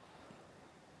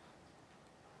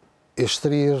i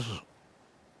shtrirë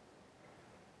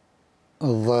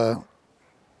dhe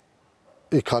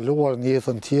i kaluar një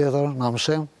jetën tjetër në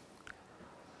Amshim,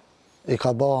 i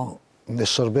ka ba një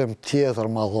shërbim tjetër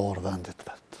madhor vendit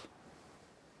vetë.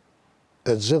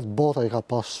 E gjithë bota i ka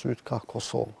pas sytë ka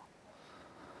Kosovë.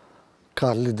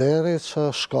 Ka lideri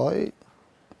që shkoj,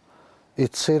 i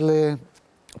cili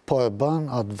po e bën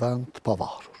atë vend të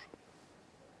pavarur.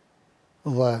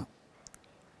 Dhe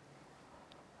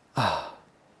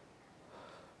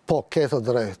po ketë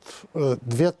drejt,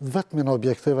 vetëmin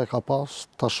objektive ka pas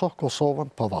të shoh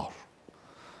Kosovën pavarur.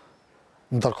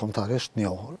 Ndërkombëtarisht një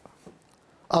orë.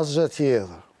 Asgjë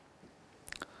tjetër.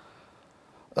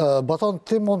 Baton,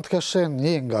 ti mund të keshen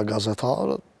një nga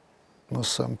gazetarët,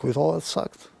 nëse më kujtohet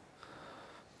sakt,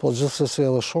 po gjithsesi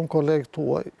edhe shumë kolegë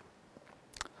tuaj,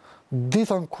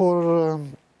 ditën kur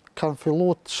kanë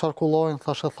fillu të sharkullojnë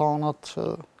thashe thanat që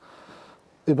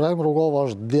Ibrahim Rugova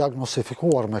është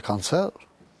diagnostifikuar me kancer,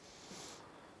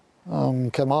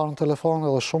 ke marrë në telefon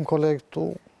edhe shumë kolegë tu,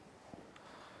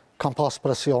 kam pas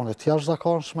presionit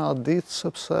jashtëzakonshme atë ditë,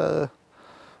 sepse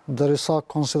derisa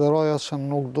konsideroja që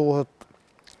nuk duhet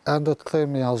ende të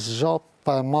kthehemi asgjë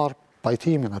pa e marrë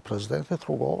pajtimin e presidentit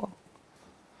Rugova.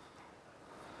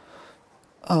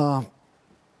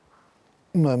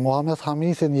 Me Muhamet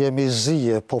Hamidin jemi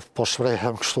zije, po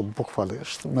shprehem kështu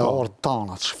bukfalisht, me orë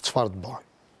tana çfarë të bëjmë.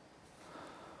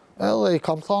 Edhe i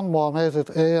kam thënë Muhamedit,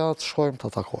 eja të shkojmë të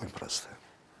takojmë president.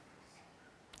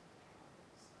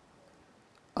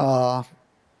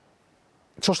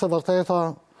 Që është e vërteta,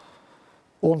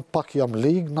 unë pak jam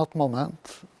ligë në atë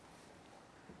moment,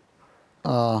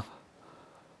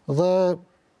 dhe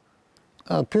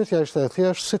pyetja ishte e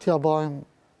thjeshtë, si t'ja bajmë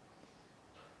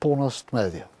punës të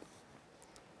media.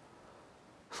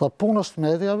 Tha, punës të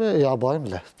mediave ja bajmë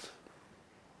lehtë.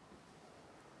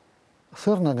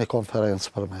 Thërnë një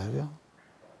konferencë për media.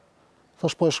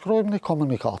 Thash, po e shkrojmë një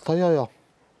komunikat. Tha, jo.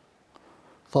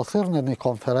 Tha, thërnë një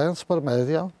konferencë për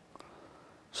media,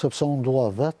 sepse unë dua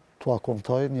vetë t'u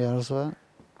akumtoj njerëzve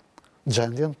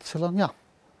gjendjen të cilën jam.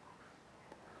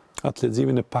 Atë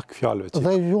leximin e pak fjalëve që.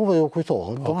 Dhe juve ju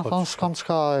kujtohet. Do me thënë, s'kam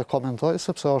çka e komentoj,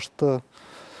 sepse është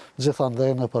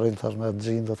gjithandej nëpër internet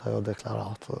gjendet ajo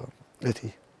deklaratë e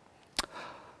tij.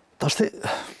 Tashti,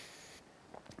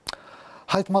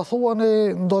 hajtë ma thuani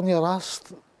ndonjë rast,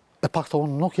 e pakta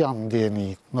unë nuk jam ndjeni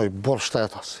në i borë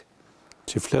shtetasi.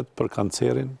 Që flet për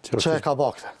kancerin? Që e ka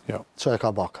bakte. Jo. Që e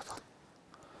ka bakte.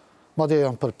 Madje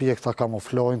janë përpjek të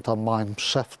kamuflojnë, të majnë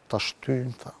shef, të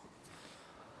shtynë.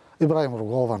 Ibrahim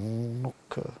Rugova nuk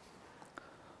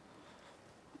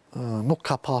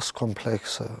ka pas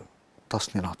komplekse të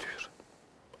asnjë natyrë.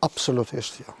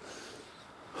 Absolutisht jo.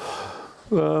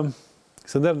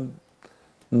 Skënder,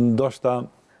 ndoshta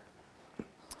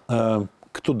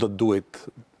këtu do të duhet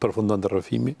përfundon të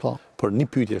rrëfimi, por një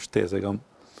pyetje shtesë kam.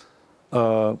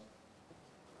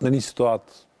 Në një situatë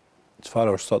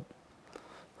çfarë është sot,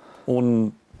 unë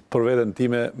për veten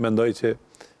time mendoj që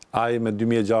ai me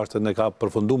 2006 e ka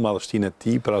përfundu madhështinë e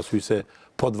tij, për arsye se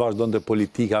po të vazhdonte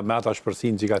politika me ata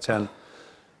shpërsinë që ka qenë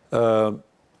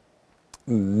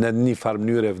në një farë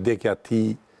mënyrë vdekja e tij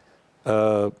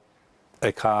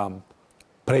e ka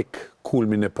prek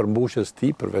kulmin e përmbushjes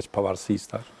tij përveç pavarësisë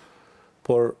tash.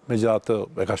 Por megjithatë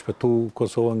e ka shpëtuar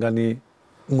Kosovën nga një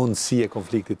mundësi e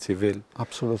konfliktit civil.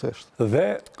 Absolutisht.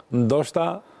 Dhe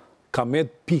ndoshta ka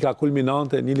met pika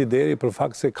kulminante një lideri për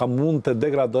fakt se ka mund të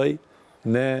degradoj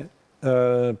në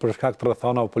për shkak të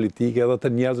rrethonave politike edhe të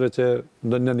njerëzve që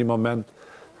në një moment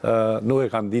nuk e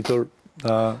kanë ditur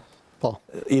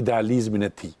idealizmin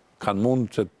e tij. Kanë mund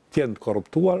që të jenë të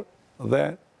korruptuar dhe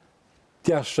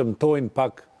t'ia shëmtojnë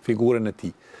pak figurën e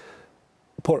tij.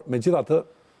 Por megjithatë,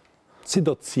 si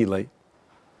do të cilej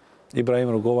Ibrahim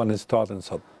Rugova në situatën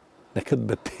sot, me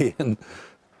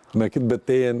këtë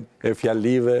betejën e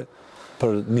fjalive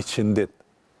për 100 ditë?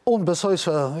 Unë besoj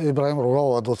që Ibrahim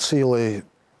Rugova do të cilej...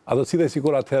 A do të cilej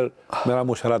sikur atëherë me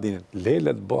Ramush Haradinin?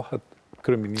 Lelet bëhet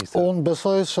kryeministër? Unë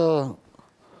besoj që...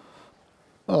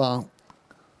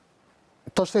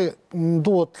 Tashti, më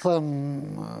duhet të them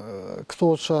këtu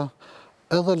që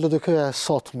edhe LDK-ja e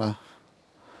sotme,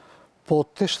 po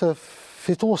t'ishte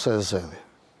fituese e zgjedhjeve,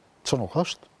 që nuk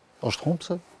është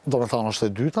humbse, do me thënë është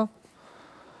e dyta,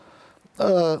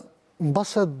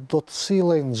 mbase do të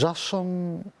cilej ngjashëm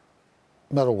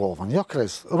me Rugovën. Jo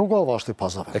krejt, Rugova është i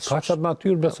pazavetshëm. E ka qatë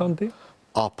natyrë beson ti?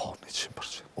 Po,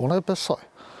 100%. Unë e besoj.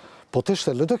 Po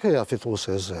t'ishte LDK-ja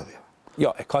fituese e zgjedhjeve.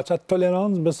 Jo, e ka qatë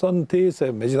tolerancë beson ti, se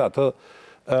megjithatë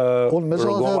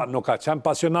Rugova nuk ka qenë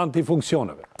pasionant i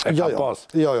funksioneve. E ka pas.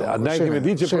 Ne kemi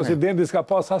ditë që presidenti s'ka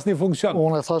pas asnjë funksion.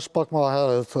 Unë e thash pak më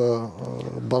herët,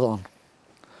 badon.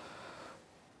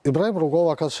 Ibrahim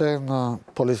Rugova ka qenë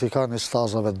politikan i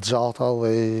stazave të gjata dhe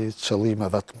i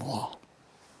qëllimeve të mëdha.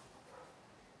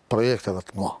 projekteve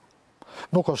të mëdha.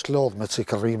 Nuk është lodhë me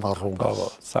cikërrima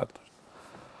rrugës.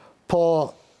 Po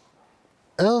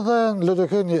edhe në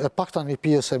LDK e pakta një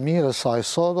pjesë e mire sa i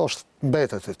sot është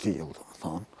mbetet e tillë.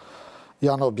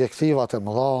 Janë objektivat e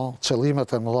mëdha, qëllimet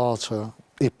e mëdha që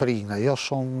i prine, jo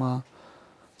shumë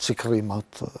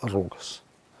cikërrimat rrugës.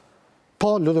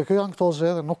 Po LDK janë këto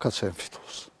zgjedhje nuk ka qenë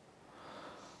fitues.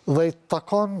 Dhe i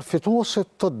takon fituesit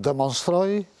të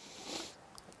demonstroj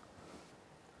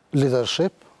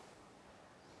leadership,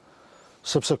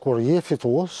 sepse kur je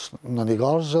fitues në një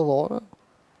garë zgjedhore,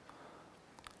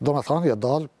 do me thënë ja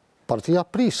dalë partia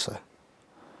prise.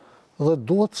 Dhe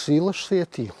duhet sillesh si e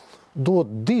tillë. Duhet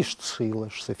dish të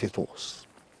sillesh si fitues.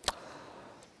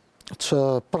 Që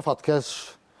për fatkeq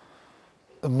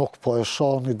nuk po e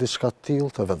shoh një diçka të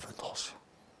tillë të vetëvendosje.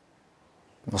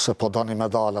 Nëse po doni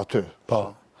medalë aty. Po.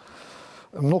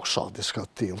 Nuk shoh diçka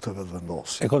të tillë të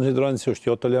vetëvendosje. E konsiderojnë si është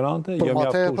jo tolerante, jo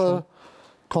mjaftueshme?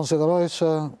 Konsideroj që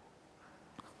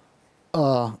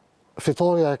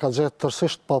fitoria e ka gjetë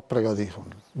tërësisht pa përgatitur.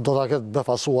 Do ta ketë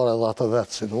befasuar edhe atë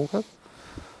vetë si duket,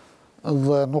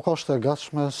 dhe nuk është e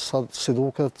gatshme si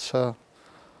duket që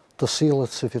të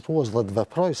sillet si fitues dhe të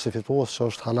veproj si fitues, që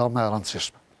është hala më e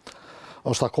rëndësishme.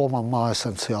 Është akoma më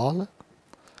esenciale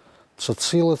që të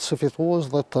sillet si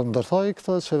fitues dhe të ndërtoj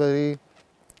këtë qeveri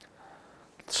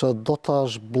që do të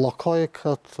zhbllokoj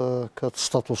këtë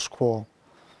status quo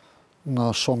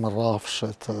në shumë rrafshe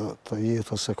të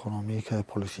jetës ekonomike e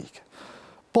politike.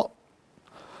 Po,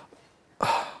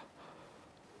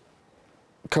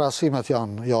 krahasimet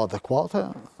janë jo adekuate.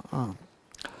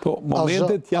 Po,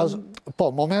 momentet janë... Po,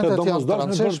 momentet janë të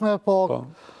rëndësishme, po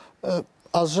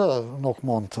asgjë nuk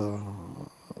mund të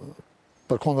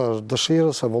përkundër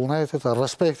dëshirës e vullnetit, e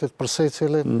respektit për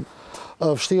secilin,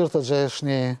 vështirë të gjesh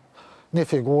një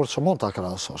figurë që mund ta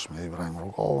krahasosh me Ibrahim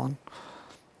Rrugovën.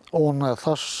 Unë e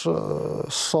thash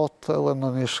sot edhe në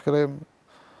një shkrim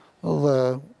dhe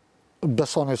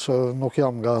besoni që nuk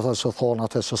jam nga ata që thonë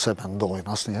atë që se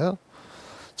mendojnë asnjëherë,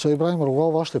 që Ibrahim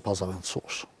Rrugova është i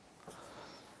pazavendësueshëm.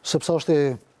 Sepse është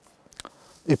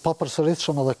i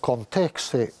papërsëritshëm edhe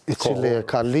konteksti i cili e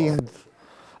ka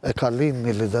lind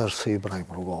një lider si Ibrahim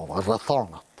Rrugova,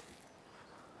 rrethonat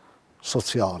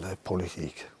sociale,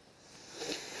 politike.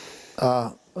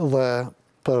 Dhe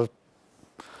për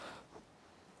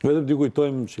vetëm t'i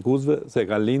kujtojmë shikuesve se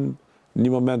ka lind një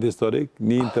moment historik,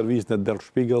 një intervistë në Der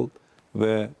Spiegel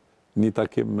dhe një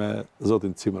takim me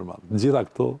zotin Zimmerman. Gjitha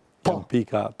këto janë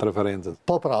pika të referencës.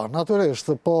 Po pra, natyrisht,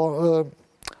 po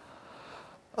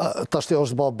tashti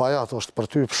është bë bajat, është për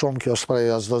ty shumë kjo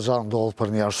shprehje çdo gjë ndodh për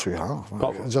një arsye, ha.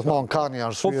 Gjithmonë ka një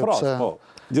arsye pse.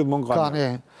 Gjithmonë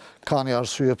ka një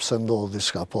arsye pse ndodh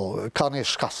diçka, po ka një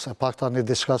shkas, e pakta një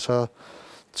diçka që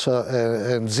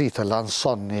e nxit, e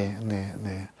lanson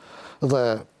dhe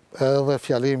edhe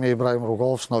fjalimi i Ibrahim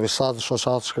Rrugovës në Novi Sad,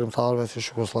 shoqatë shkrimtarëve të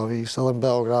Jugosllavisë, edhe në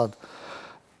Beograd,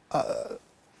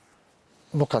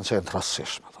 nuk kanë qenë të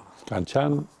rastësishme. Kanë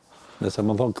qenë, nëse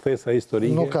më thonë kthesa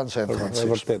historike, nuk kanë qenë të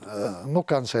rëndësishme. Nuk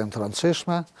kanë qenë të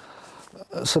rëndësishme,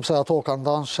 sepse ato kanë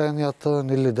dhënë shenja të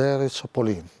një lideri që po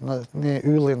lind, një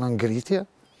ylli në ngritje,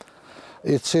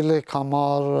 i cili ka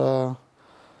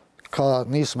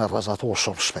nisë me rrezatur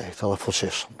shumë shpejt edhe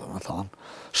fuqishëm, domethënë,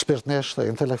 shpirtnisht,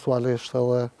 intelektualisht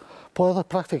edhe, po edhe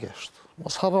praktikisht.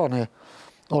 Mos harroni,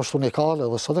 është unikale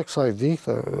dhe sot e kësaj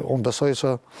dite, unë besoj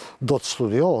që do të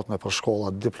studiohet në për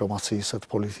shkollat diplomacisë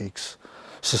të politikës,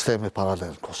 sistemi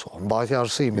paralel në Kosovë. Mbajtja e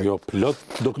arsimit. Jo, plot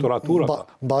doktoratura.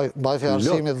 Mbajtja e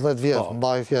arsimit 10 vjet,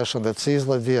 mbajtja e shëndetësisë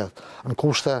 10 vjet, në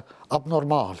kushte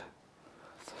abnormale.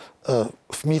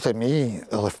 Fëmijët e mi,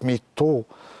 edhe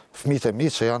fëmijët e mi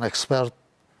që janë ekspert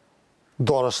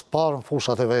dorës të parë në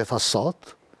fushat e veta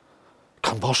sot,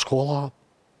 kanë bërë shkolla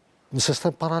në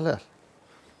sistem paralel.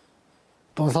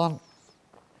 Do me thanë,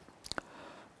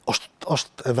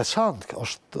 është e veçantë,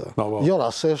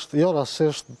 jo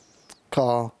rasisht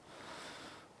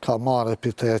ka marrë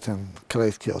epitetin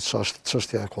krejt kjo, që është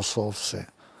çështja e Kosovës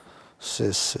si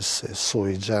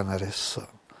sui generis,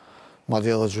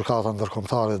 madje edhe gjykata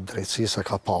ndërkombëtare e drejtësisë e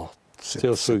ka pa si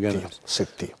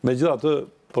ti. Megjithatë,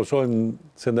 po shohim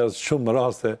se ndër shumë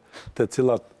raste të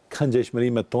cilat kanë gjeshmëri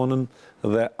me tonën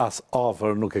dhe as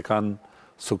afër nuk e kanë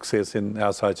suksesin e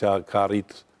asaj që ka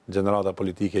arrit gjenerata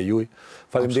politike juaj.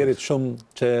 Faleminderit shumë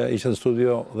që ishte në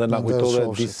studio dhe na kujtove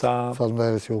disa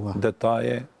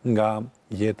detaje nga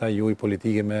jeta juaj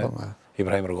politike me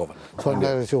Ibrahim Rrugovën.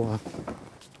 Faleminderit juve.